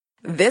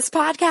This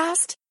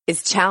podcast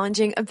is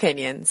Challenging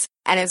Opinions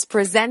and is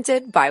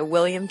presented by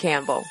William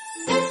Campbell.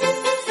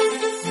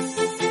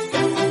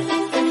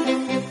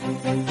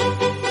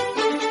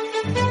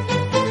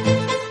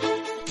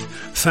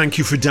 Thank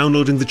you for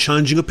downloading the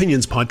Challenging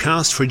Opinions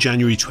podcast for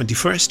January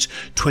 21st,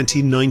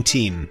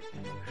 2019.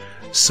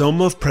 Some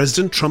of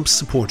President Trump's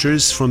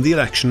supporters from the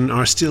election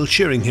are still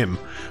cheering him,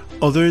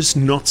 others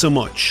not so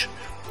much.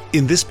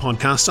 In this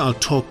podcast, I'll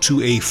talk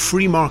to a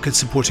free market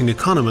supporting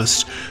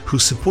economist who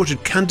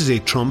supported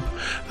candidate Trump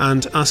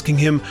and asking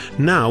him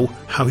now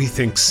how he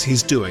thinks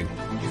he's doing.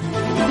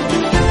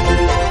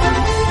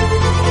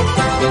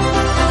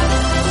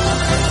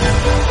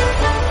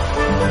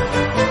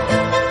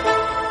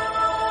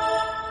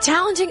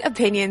 Challenging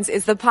Opinions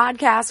is the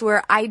podcast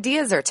where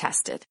ideas are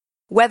tested.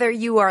 Whether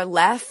you are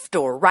left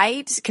or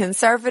right,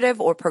 conservative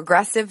or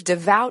progressive,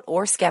 devout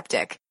or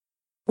skeptic.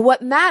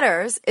 What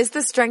matters is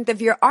the strength of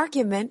your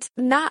argument,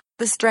 not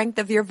the strength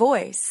of your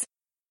voice.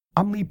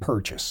 I'm Lee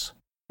Purchase,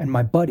 and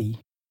my buddy,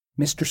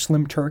 Mr.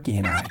 Slim Turkey,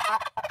 and I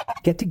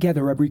get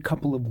together every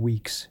couple of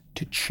weeks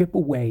to chip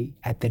away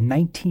at the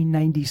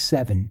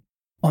 1997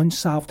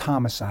 unsolved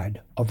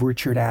homicide of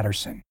Richard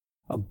Aderson,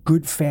 a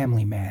good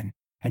family man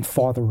and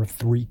father of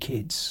 3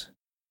 kids.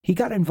 He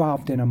got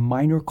involved in a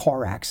minor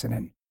car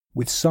accident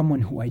with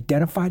someone who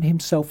identified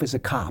himself as a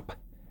cop,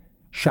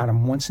 shot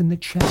him once in the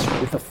chest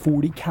with a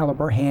 .40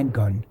 caliber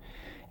handgun,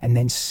 and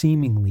then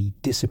seemingly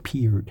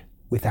disappeared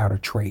without a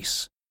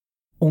trace.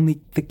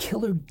 Only the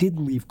killer did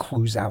leave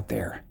clues out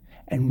there,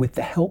 and with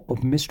the help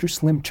of Mr.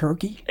 Slim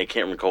Turkey... I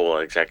can't recall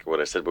exactly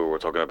what I said, but we were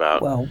talking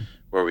about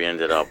where we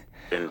ended up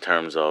in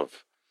terms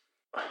of...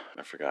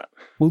 I forgot.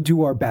 We'll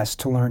do our best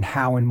to learn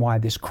how and why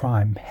this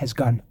crime has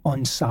gone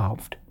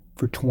unsolved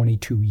for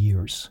 22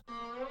 years.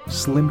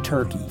 Slim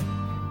Turkey,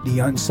 The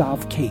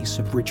Unsolved Case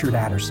of Richard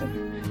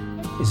Aderson,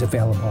 is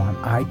available on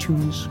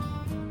iTunes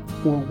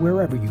or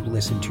wherever you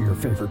listen to your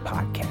favorite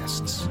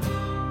podcasts.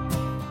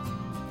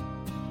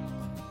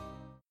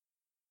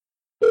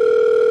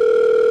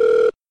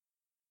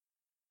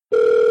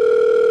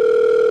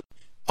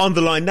 On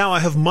the line now, I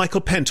have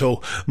Michael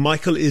Pento.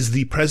 Michael is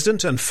the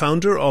president and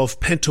founder of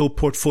Pento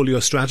Portfolio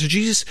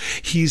Strategies.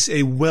 He's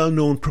a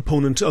well-known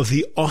proponent of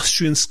the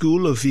Austrian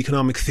School of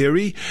Economic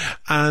Theory,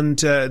 and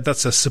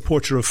that's a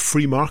supporter of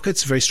free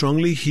markets very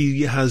strongly.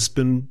 He has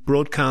been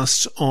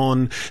broadcast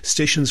on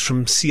stations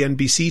from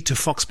CNBC to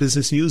Fox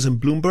Business News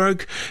and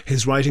Bloomberg.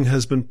 His writing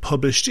has been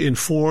published in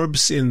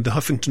Forbes, in the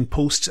Huffington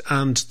Post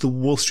and the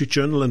Wall Street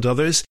Journal and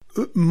others.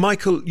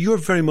 Michael, you're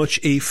very much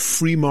a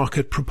free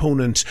market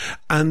proponent,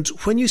 and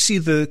when you see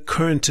the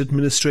current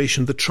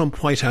administration, the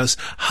Trump White House,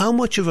 how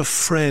much of a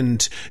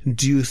friend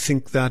do you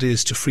think that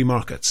is to free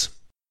markets?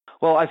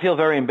 Well, I feel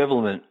very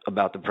ambivalent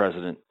about the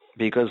president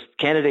because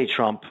candidate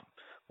Trump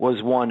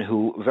was one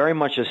who very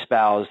much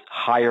espoused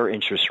higher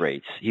interest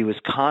rates. He was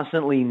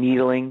constantly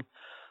needling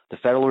the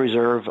Federal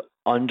Reserve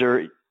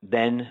under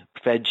then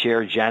Fed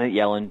Chair Janet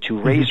Yellen to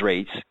raise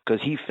rates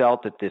because he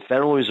felt that the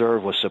Federal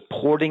Reserve was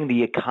supporting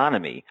the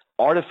economy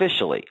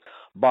artificially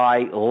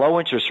by low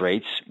interest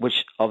rates,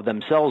 which of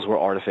themselves were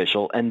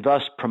artificial, and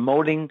thus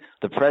promoting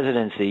the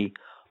presidency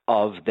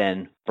of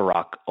then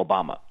Barack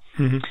Obama.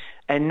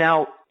 And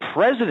now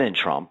President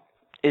Trump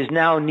is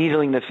now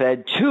needling the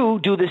Fed to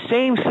do the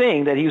same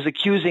thing that he was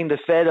accusing the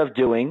Fed of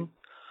doing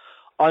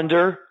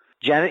under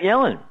Janet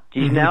Yellen.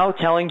 He's now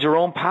telling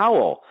Jerome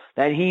Powell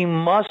that he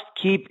must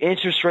keep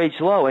interest rates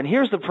low. And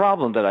here's the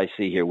problem that I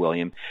see here,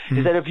 William,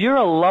 is that if you're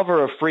a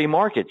lover of free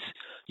markets,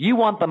 you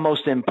want the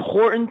most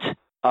important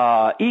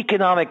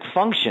economic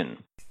function,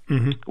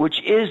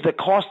 which is the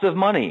cost of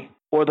money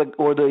or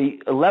the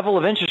level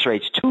of interest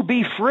rates, to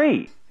be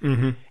free.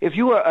 If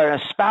you are an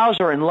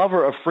espouser and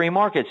lover of free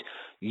markets,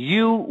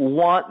 you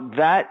want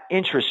that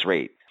interest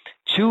rate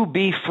to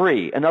be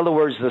free. In other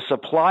words, the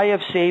supply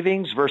of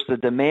savings versus the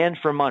demand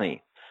for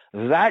money.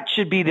 That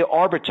should be the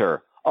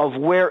arbiter of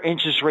where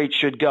interest rates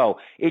should go.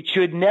 It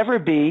should never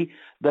be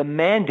the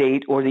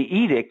mandate or the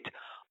edict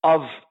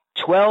of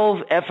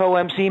 12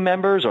 FOMC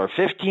members or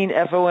 15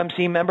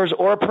 FOMC members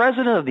or a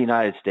president of the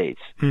United States.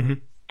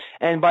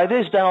 And by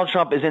this, Donald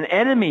Trump is an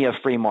enemy of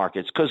free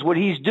markets because what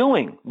he's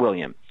doing,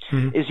 William,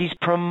 is he's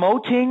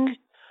promoting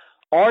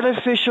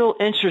artificial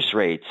interest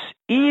rates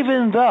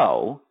even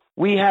though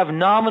we have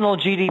nominal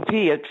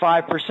GDP at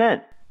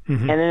 5%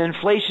 and an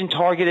inflation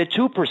target at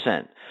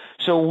 2%.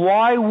 So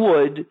why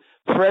would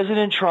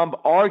President Trump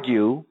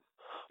argue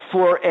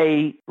for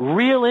a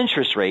real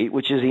interest rate,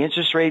 which is the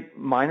interest rate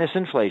minus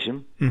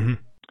inflation,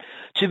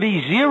 to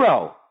be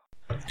zero?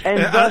 And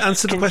thus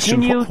answer the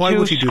question. Why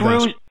would he do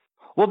that?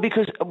 Well,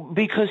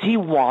 because he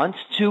wants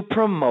to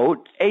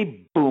promote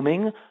a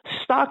booming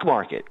stock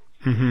market.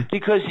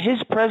 Because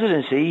his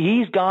presidency,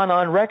 he's gone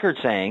on record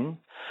saying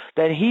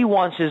that he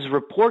wants his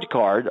report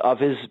card of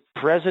his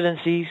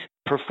presidency's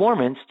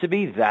performance to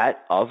be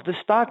that of the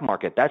stock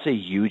market. That's a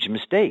huge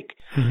mistake.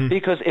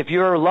 Because if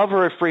you're a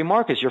lover of free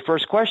markets, your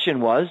first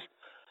question was,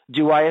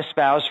 do I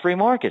espouse free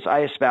markets?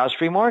 I espouse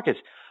free markets.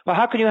 Well,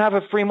 how can you have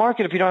a free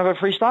market if you don't have a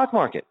free stock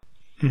market?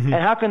 And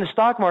how can the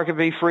stock market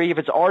be free if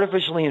it's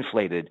artificially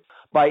inflated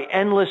by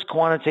endless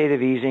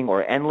quantitative easing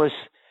or endless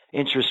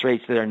interest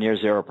rates that are near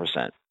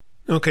 0%?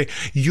 Okay,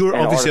 you're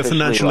obviously a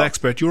financial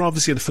expert. You're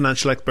obviously a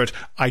financial expert,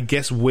 I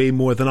guess, way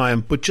more than I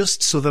am. But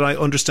just so that I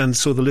understand,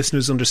 so the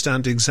listeners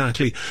understand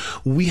exactly,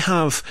 we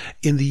have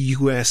in the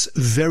US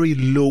very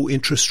low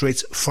interest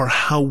rates for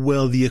how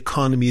well the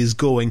economy is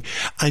going.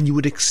 And you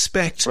would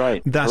expect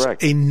that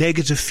a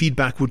negative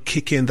feedback would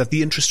kick in, that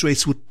the interest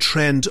rates would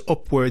trend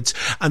upwards,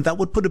 and that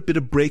would put a bit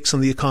of brakes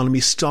on the economy,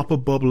 stop a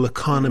bubble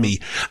economy.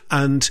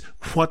 And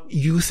what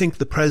you think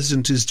the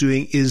president is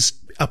doing is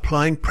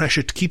applying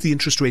pressure to keep the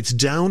interest rates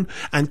down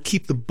and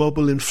keep the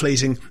bubble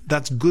inflating.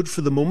 That's good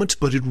for the moment,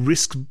 but it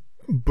risks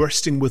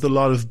bursting with a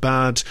lot of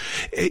bad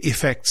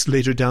effects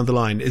later down the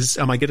line.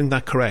 Am I getting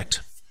that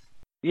correct?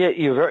 Yeah,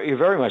 you're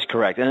very much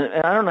correct. And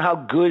I don't know how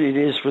good it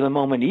is for the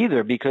moment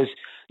either, because,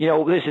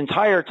 this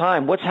entire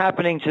time, what's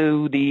happening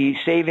to the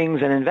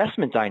savings and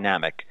investment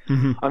dynamic?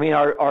 I mean,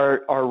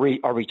 are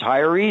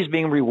retirees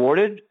being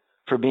rewarded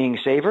for being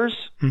savers?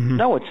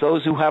 No, it's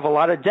those who have a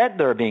lot of debt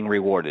that are being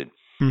rewarded.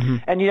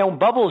 And,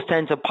 bubbles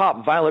tend to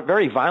pop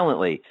very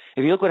violently.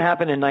 If you look what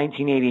happened in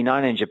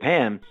 1989 in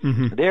Japan,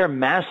 their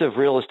massive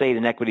real estate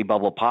and equity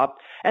bubble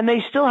popped, and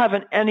they still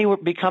haven't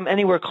become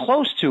anywhere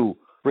close to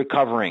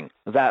recovering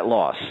that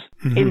loss.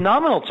 In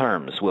nominal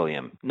terms,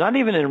 William, not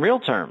even in real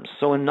terms.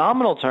 So in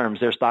nominal terms,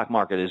 their stock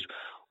market is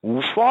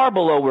far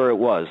below where it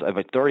was.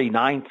 About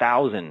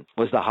 39,000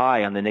 was the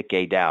high on the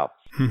Nikkei Dow.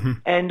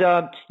 And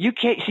you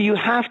can't. So you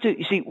have to.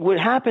 You see, what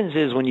happens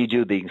is when you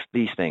do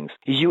these things,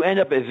 is you end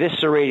up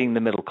eviscerating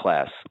the middle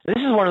class. This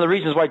is one of the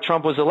reasons why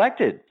Trump was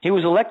elected. He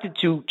was elected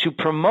to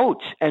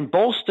promote and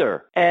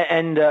bolster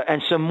and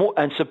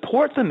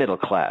support the middle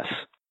class.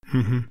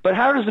 But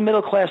how does the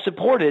middle class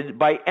support it?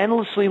 By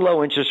endlessly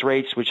low interest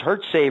rates, which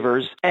hurts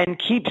savers and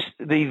keeps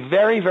the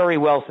very, very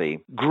wealthy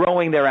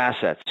growing their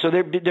assets. So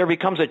there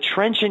becomes a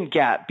trenchant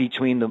gap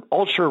between the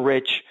ultra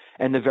rich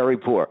and the very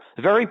poor.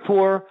 The very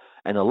poor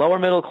and the lower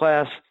middle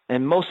class,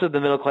 and most of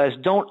the middle class,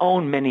 don't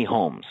own many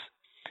homes.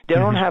 They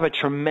don't have a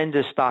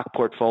tremendous stock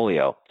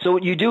portfolio. So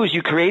what you do is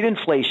you create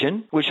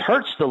inflation, which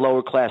hurts the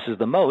lower classes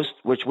the most.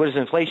 What does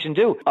inflation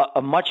do?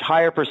 A much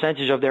higher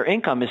percentage of their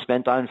income is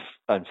spent on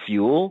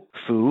fuel,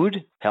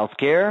 food,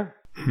 healthcare,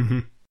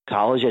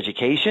 college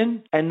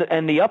education,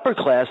 and the upper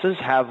classes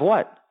have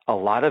what? A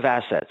lot of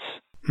assets.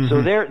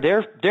 So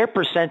their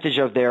percentage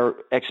of their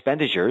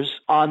expenditures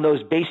on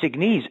those basic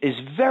needs is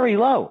very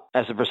low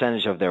as a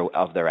percentage of their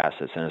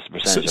assets and as a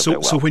percentage of their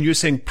wealth. So when you're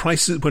saying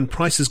when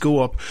prices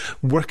go up,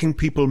 working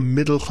people,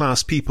 middle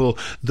class people,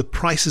 the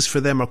prices for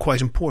them are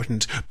quite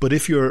important. But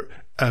if you're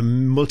a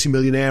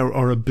multimillionaire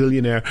or a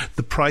billionaire,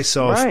 the price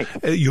of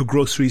your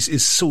groceries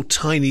is so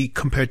tiny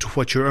compared to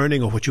what you're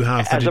earning or what you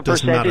have that it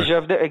doesn't matter.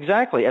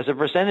 As a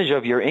percentage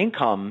of your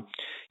income,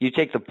 you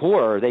take the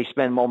poor, they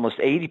spend almost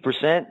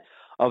 80%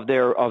 of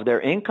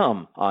their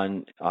income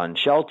on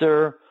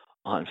shelter,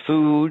 on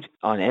food,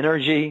 on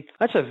energy.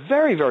 That's a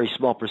very, very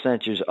small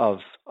percentage of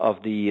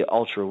the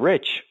ultra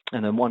rich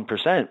and the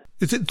 1%.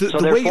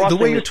 The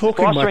way you're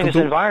talking, Michael, this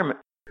environment.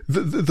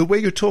 The way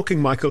you're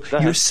talking, Michael,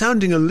 you're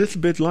sounding a little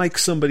bit like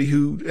somebody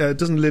who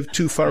doesn't live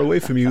too far away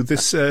from you.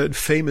 This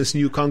famous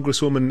new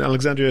Congresswoman,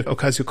 Alexandria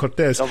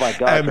Ocasio-Cortez. Oh my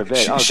God,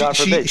 forbid! God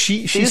forbid!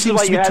 She seems to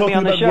be talking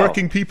about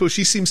working people.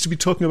 She seems to be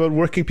talking about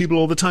working people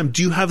all the time.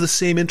 Do you have the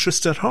same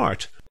interest at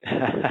heart?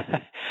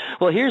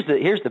 Well, here's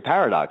the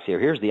paradox here.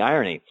 Here's the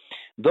irony.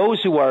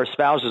 Those who are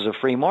espousers of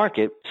free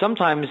market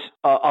sometimes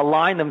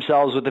align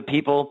themselves with the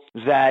people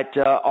that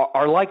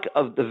are like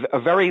a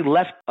very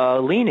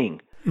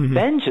left-leaning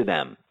bend to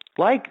them,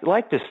 like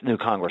this new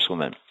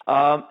Congresswoman.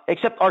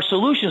 Except our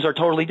solutions are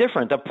totally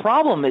different. The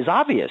problem is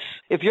obvious.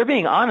 If you're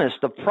being honest,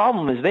 the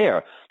problem is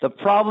there. The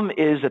problem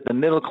is that the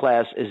middle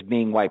class is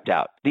being wiped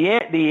out.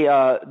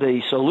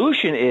 The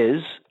solution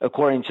is,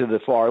 according to the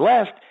far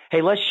left,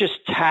 hey, let's just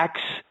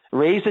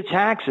raise the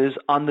taxes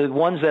on the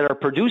ones that are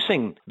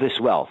producing this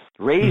wealth.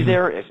 Raise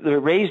their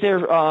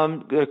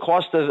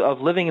cost of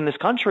living in this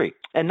country.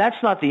 And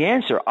that's not the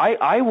answer.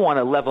 I want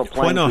a level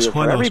playing field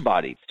for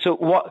everybody.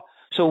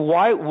 So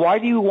why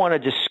do you want to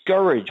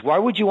discourage? Why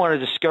would you want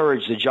to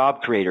discourage the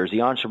job creators,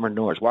 the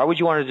entrepreneurs? Why would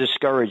you want to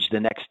discourage the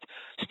next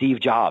Steve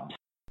Jobs?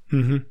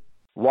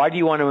 Why do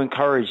you want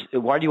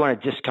to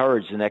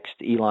discourage the next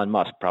Elon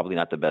Musk? Probably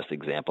not the best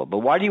example, but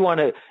why do you want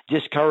to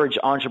discourage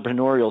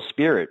entrepreneurial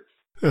spirit?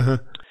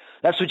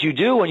 That's what you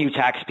do when you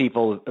tax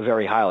people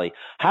very highly.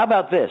 How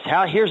about this?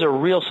 Here's a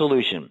real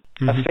solution,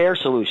 a fair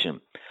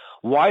solution.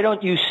 Why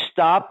don't you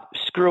stop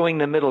screwing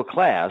the middle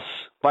class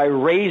by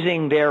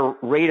raising their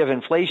rate of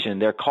inflation,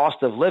 their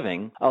cost of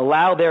living,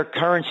 allow their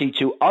currency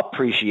to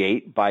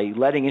appreciate by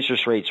letting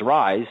interest rates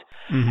rise,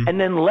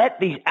 and then let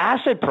these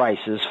asset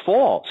prices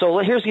fall. So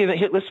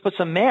let's put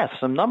some math,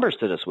 some numbers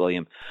to this,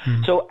 William.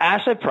 So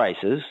asset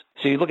prices,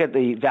 so you look at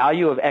the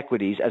value of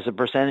equities as a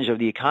percentage of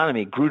the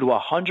economy, grew to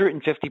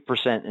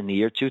 150% in the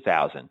year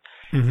 2000.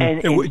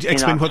 And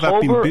explain what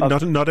that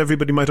means. Not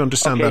everybody might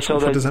understand that. So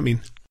what does that mean?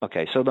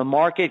 Okay, so the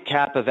market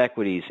cap of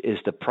equities is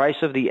the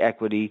price of the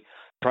equity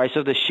Price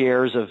of the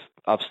shares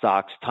of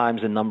stocks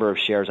times the number of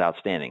shares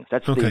outstanding.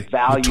 That's the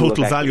value the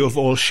total of value of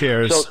all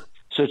shares.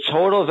 So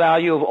total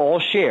value of all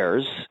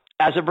shares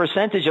as a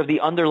percentage of the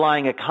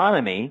underlying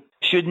economy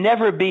should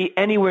never be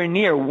anywhere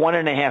near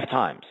 1.5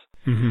 times.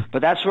 Mm-hmm.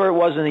 But that's where it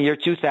was in the year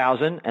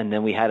 2000, and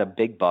then we had a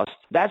big bust.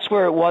 That's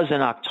where it was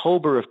in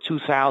October of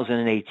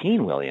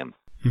 2018, William.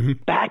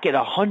 Mm-hmm. Back at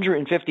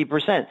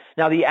 150%.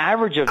 Now, the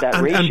average of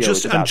that ratio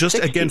is about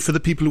 60. Again, for the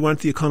people who aren't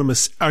the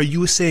economists, are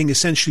you saying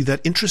essentially that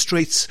interest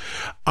rates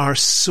are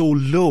so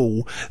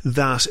low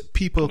that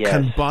people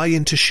can buy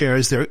into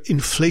shares? They're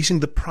inflating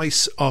the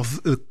price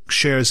of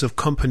shares of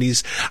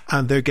companies,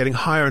 and they're getting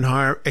higher and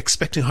higher,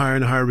 expecting higher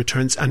and higher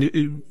returns,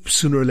 and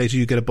sooner or later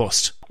you get a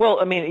bust. Well,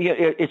 I mean,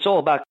 it's all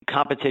about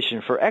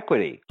competition for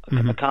equity,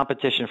 a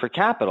competition for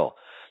capital.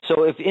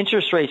 So if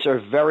interest rates are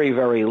very,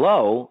 very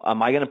low,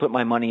 am I going to put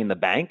my money in the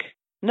bank?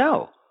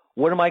 No.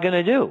 What am I going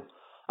to do?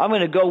 I'm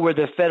going to go where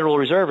the Federal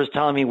Reserve is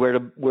telling me where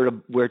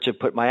to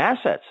put my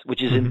assets,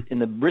 which is in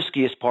the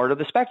riskiest part of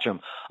the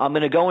spectrum. I'm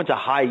going to go into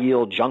high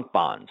yield junk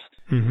bonds.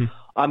 Mm-hmm.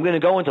 I'm going to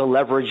go into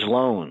leverage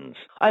loans.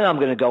 And I'm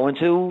going to go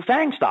into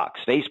FANG stocks,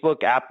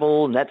 Facebook,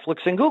 Apple,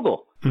 Netflix, and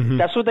Google. Mm-hmm.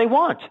 That's what they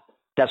want.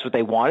 That's what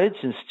they wanted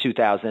since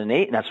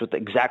 2008, and that's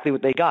exactly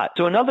what they got.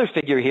 So another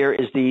figure here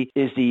is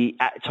the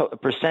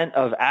percent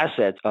of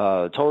assets,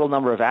 total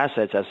number of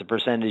assets as a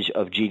percentage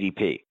of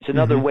GDP. It's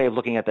another way of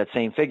looking at that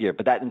same figure,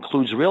 but that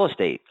includes real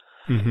estate.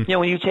 Mm-hmm. You know,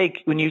 when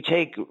you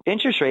take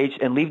interest rates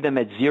and leave them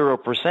at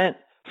 0%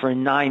 for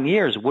 9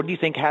 years, what do you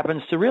think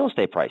happens to real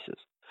estate prices?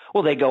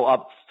 Well, they go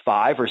up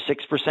 5 or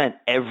 6%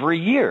 every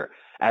year,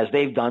 as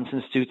they've done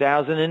since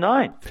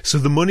 2009. So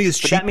the money is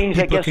cheap. That means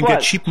people can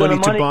get cheap money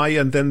to buy,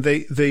 and then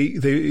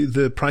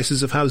the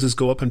prices of houses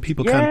go up, and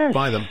people can't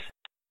buy them.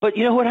 But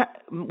you know what,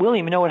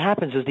 William? You know what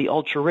happens is the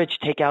ultra rich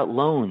take out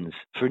loans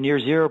for near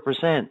 0%,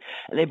 and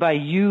they buy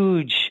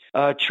huge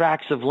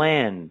tracts of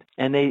land,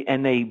 and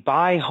they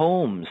buy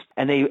homes,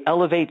 and they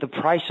elevate the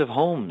price of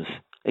homes,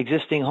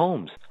 existing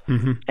homes,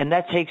 and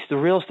that takes the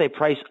real estate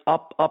price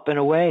up and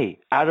away,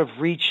 out of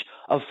reach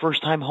of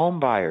first-time home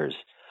buyers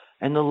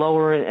and the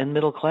lower and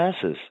middle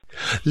classes.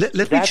 Let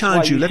me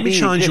challenge you. Let me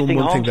challenge you on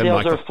one thing, then,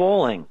 Michael. Are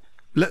falling.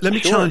 Let me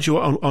challenge you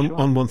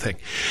on one thing.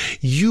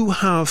 You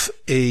have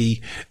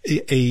a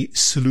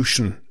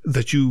solution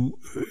that you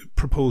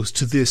propose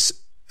to this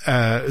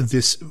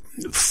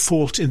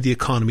fault in the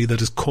economy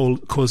that is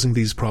causing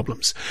these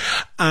problems.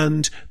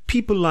 And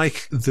people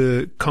like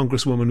the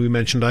Congresswoman we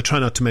mentioned, I try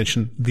not to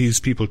mention these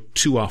people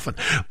too often,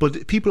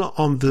 but people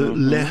on the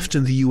left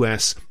in the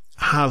US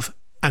have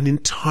an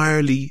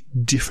entirely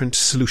different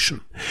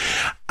solution.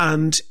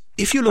 And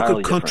if you look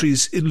at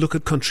countries,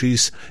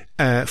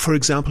 for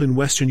example, in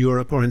Western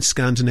Europe or in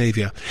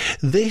Scandinavia,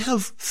 they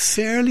have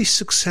fairly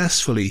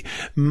successfully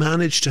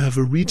managed to have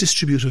a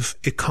redistributive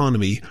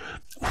economy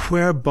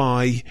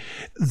whereby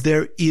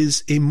there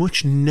is a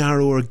much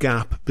narrower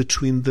gap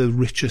between the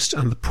richest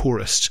and the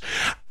poorest.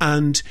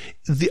 And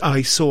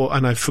I saw,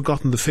 and I've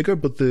forgotten the figure,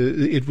 but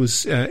it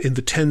was in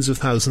the tens of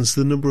thousands,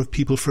 the number of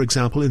people, for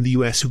example, in the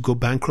US who go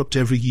bankrupt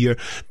every year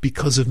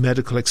because of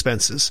medical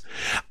expenses.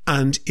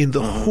 And in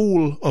the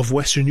whole of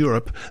Western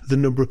Europe, the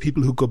number of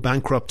people who go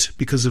bankrupt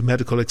because of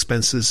medical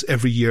expenses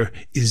every year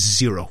is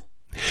 0.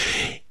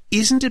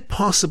 Isn't it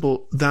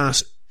possible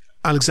that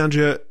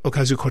Alexandria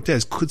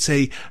Ocasio-Cortez could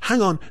say,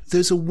 hang on,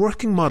 there's a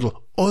working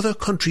model. Other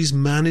countries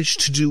manage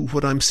to do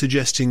what I'm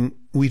suggesting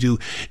we do.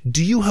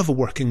 Do you have a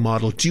working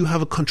model? Do you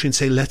have a country and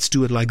say, let's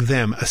do it like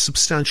them, a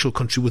substantial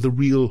country with a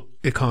real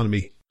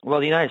economy? Well,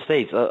 the United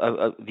States,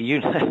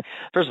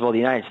 first of all, the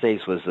United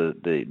States was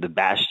the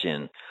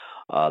bastion,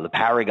 the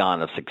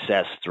paragon of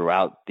success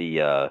throughout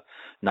the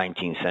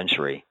 19th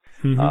century.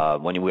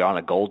 When we were on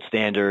a gold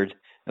standard,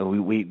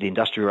 the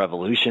Industrial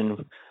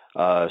Revolution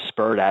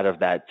spurred out of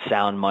that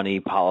sound money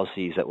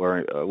policies that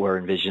were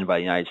envisioned by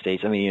the United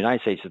States. I mean, the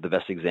United States is the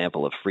best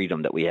example of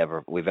freedom that we've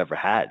ever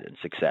had and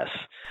success.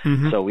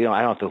 So I don't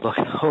have to look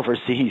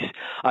overseas.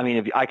 I mean,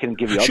 if I can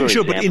give you other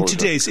examples. But in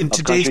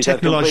today's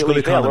technological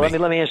economy. Well,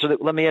 let me answer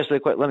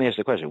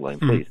the question,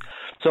 William, please.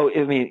 So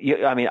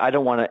I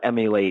don't want to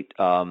emulate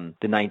the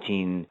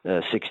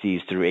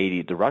 1960s through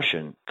 80s, the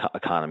Russian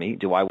economy.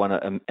 Do I want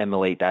to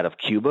emulate that of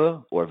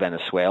Cuba or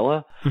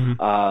Venezuela? There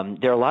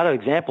are a lot of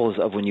examples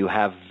of when you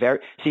have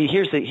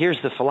here's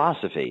the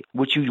philosophy.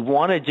 What you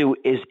want to do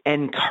is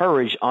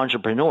encourage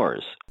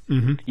entrepreneurs.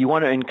 You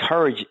want to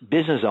encourage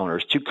business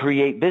owners to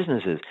create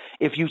businesses.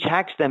 If you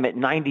tax them at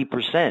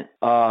 90%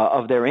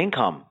 of their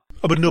income,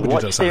 but nobody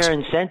what's does that. their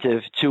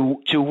incentive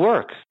to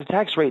work? The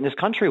tax rate in this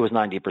country was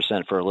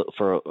 90%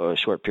 for a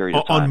short period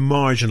of time. On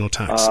marginal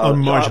tax, on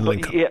marginal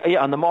income.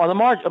 On the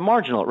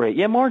marginal rate.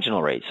 Yeah,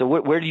 marginal rate. So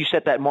where do you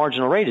set that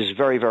marginal rate is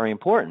very, very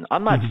important.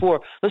 I'm not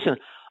for. Listen,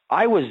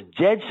 I was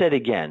dead set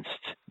against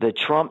the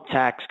Trump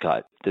tax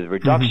cut, the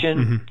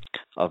reduction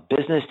of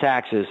business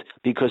taxes,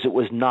 because it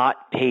was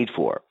not paid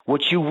for.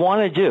 What you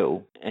want to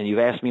do, and you've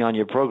asked me on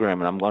your program,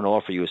 and I'm going to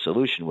offer you a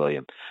solution,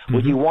 William.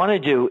 What you want to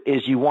do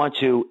is you want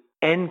to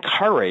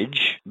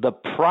encourage the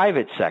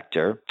private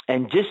sector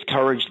and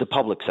discourage the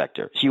public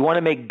sector. So you want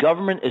to make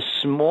government as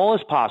small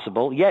as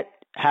possible, yet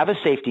have a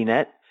safety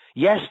net.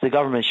 Yes, the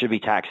government should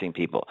be taxing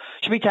people.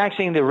 Should be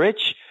taxing the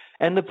rich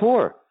and the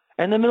poor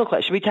and the middle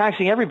class. Should be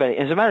taxing everybody.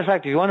 As a matter of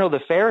fact, if you want to know,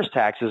 the fairest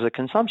tax is a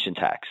consumption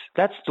tax.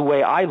 That's the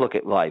way I look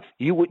at life.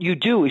 What you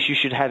do is you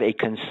should have a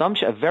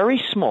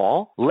very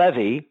small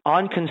levy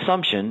on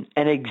consumption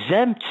and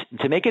exempt,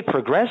 to make it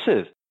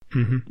progressive.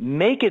 Mm-hmm.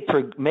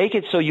 Make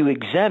it so you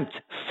exempt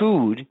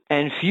food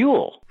and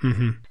fuel.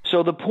 Mm-hmm.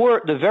 So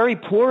the very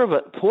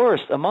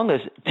poorest among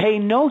us pay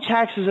no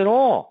taxes at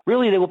all.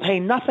 Really, they will pay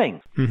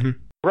nothing. Mm-hmm.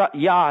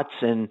 Yachts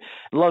and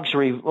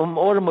luxury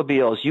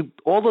automobiles,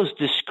 all those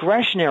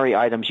discretionary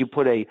items, you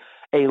put a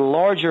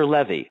larger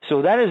levy.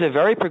 So that is a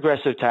very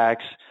progressive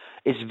tax.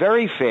 It's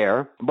very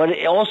fair, but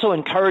it also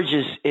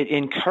encourages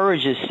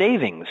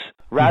savings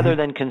rather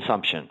than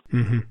consumption.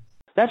 Mm-hmm.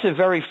 That's a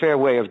very fair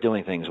way of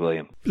doing things,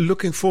 William.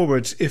 Looking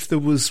forward, if there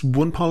was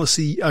one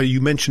policy,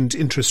 you mentioned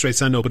interest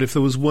rates, I know, but if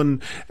there was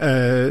one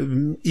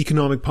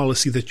economic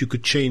policy that you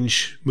could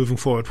change moving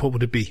forward, what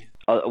would it be?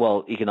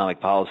 Economic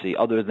policy,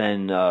 other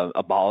than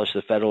abolish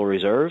the Federal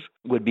Reserve,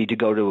 would be to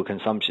go to a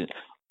consumption.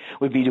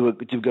 Would be to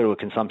go to a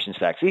consumption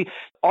tax. See,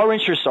 our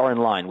interests are in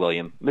line,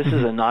 William. This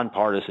is a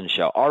nonpartisan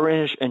show. Our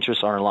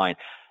interests are in line,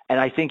 and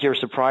I think you're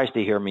surprised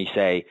to hear me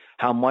say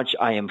how much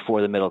I am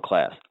for the middle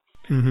class.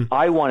 Mm-hmm.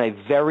 I want a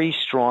very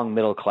strong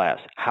middle class.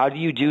 How do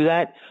you do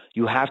that?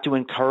 You have to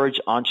encourage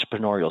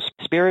entrepreneurial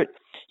spirit.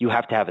 You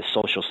have to have a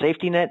social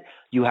safety net.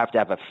 You have to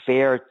have a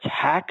fair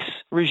tax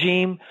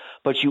regime,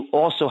 but you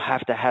also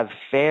have to have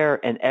fair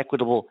and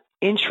equitable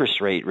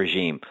interest rate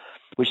regime,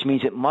 which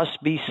means it must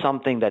be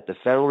something that the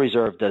Federal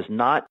Reserve does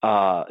not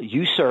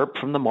usurp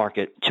from the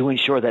market to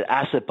ensure that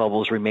asset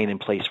bubbles remain in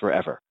place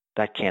forever.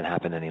 That can't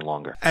happen any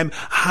longer.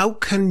 How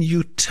can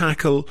you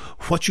tackle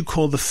what you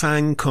call the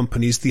FANG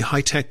companies, the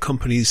high-tech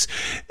companies,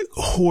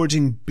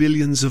 hoarding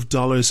billions of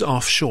dollars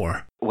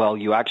offshore? Well,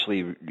 you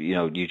actually,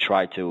 you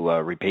try to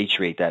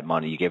repatriate that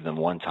money. You give them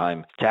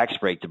one-time tax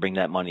break to bring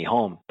that money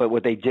home. But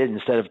what they did,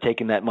 instead of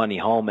taking that money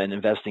home and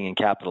investing in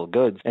capital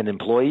goods and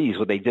employees,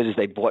 what they did is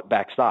they bought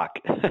back stock.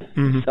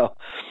 Mm-hmm. So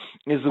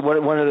is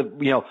one of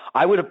the,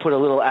 I would have put a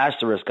little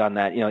asterisk on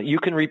that. You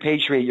can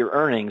repatriate your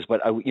earnings, but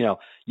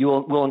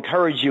we'll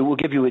encourage you. We'll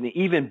give you an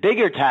even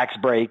bigger tax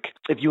break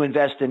if you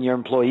invest in your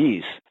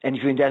employees and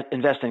if you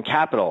invest in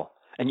capital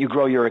and you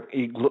grow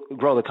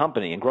the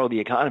company and grow the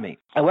economy.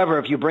 However,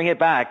 if you bring it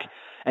back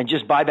and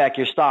just buy back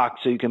your stock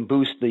so you can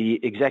boost the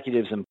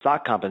executives and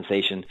stock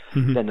compensation,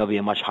 mm-hmm. then there'll be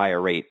a much higher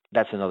rate.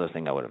 That's another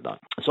thing I would have done.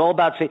 It's all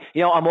about,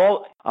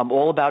 I'm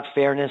all about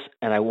fairness,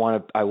 and I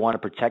want to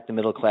protect the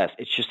middle class.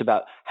 It's just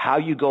about how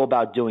you go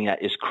about doing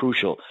that is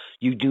crucial.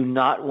 You do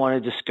not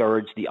want to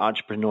discourage the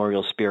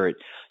entrepreneurial spirit.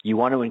 You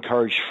want to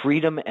encourage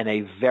freedom and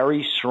a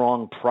very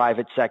strong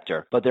private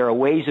sector. But there are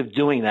ways of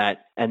doing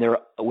that, and there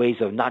are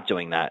ways of not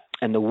doing that.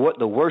 And the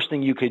worst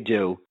thing you could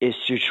do is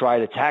to try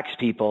to tax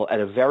people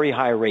at a very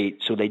high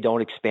rate so they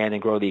don't expand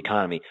and grow the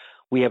economy.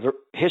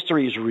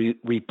 History is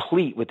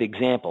replete with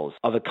examples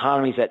of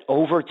economies that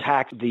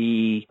overtax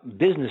the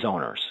business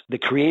owners, the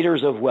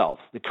creators of wealth,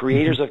 the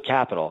creators of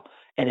capital,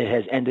 and it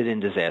has ended in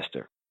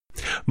disaster.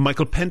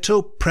 Michael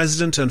Pento,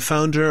 President and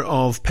Founder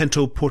of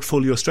Pento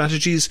Portfolio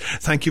Strategies,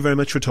 thank you very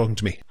much for talking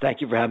to me.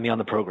 Thank you for having me on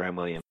the program,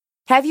 William.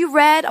 Have you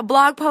read a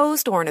blog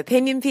post or an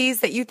opinion piece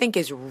that you think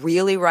is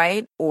really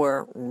right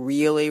or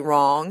really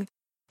wrong?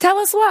 Tell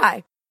us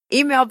why.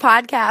 Email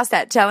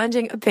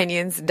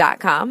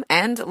podcast@challengingopinions.com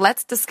and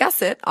let's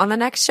discuss it on the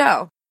next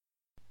show.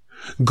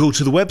 Go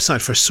to the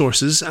website for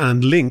sources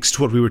and links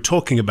to what we were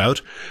talking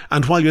about.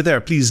 And while you're there,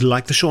 please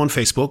like the show on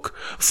Facebook,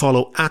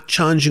 follow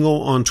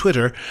 @ChallengingO on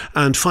Twitter,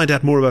 and find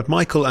out more about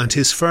Michael and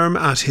his firm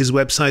at his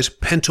website,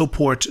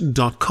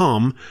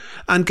 pentoport.com,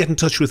 and get in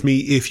touch with me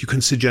if you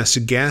can suggest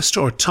a guest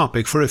or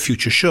topic for a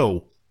future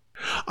show.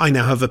 I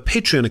now have a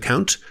Patreon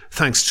account,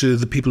 thanks to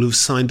the people who've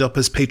signed up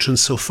as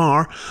patrons so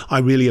far. I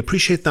really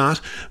appreciate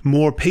that.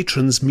 More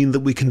patrons mean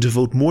that we can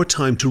devote more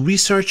time to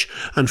research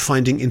and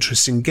finding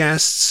interesting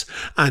guests.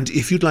 And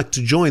if you'd like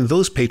to join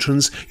those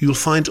patrons, you'll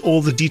find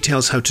all the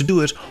details how to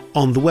do it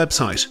on the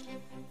website.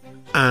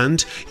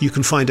 And you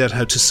can find out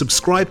how to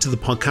subscribe to the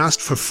podcast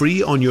for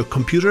free on your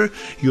computer,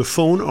 your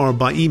phone, or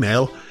by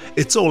email.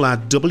 It's all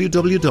at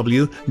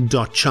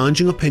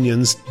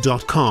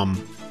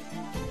www.challengingopinions.com.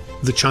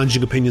 The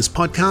Challenging Opinions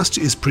podcast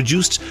is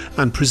produced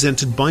and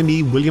presented by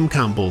me, William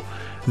Campbell.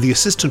 The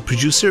assistant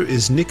producer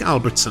is Nick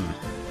Albertson.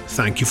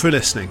 Thank you for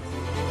listening.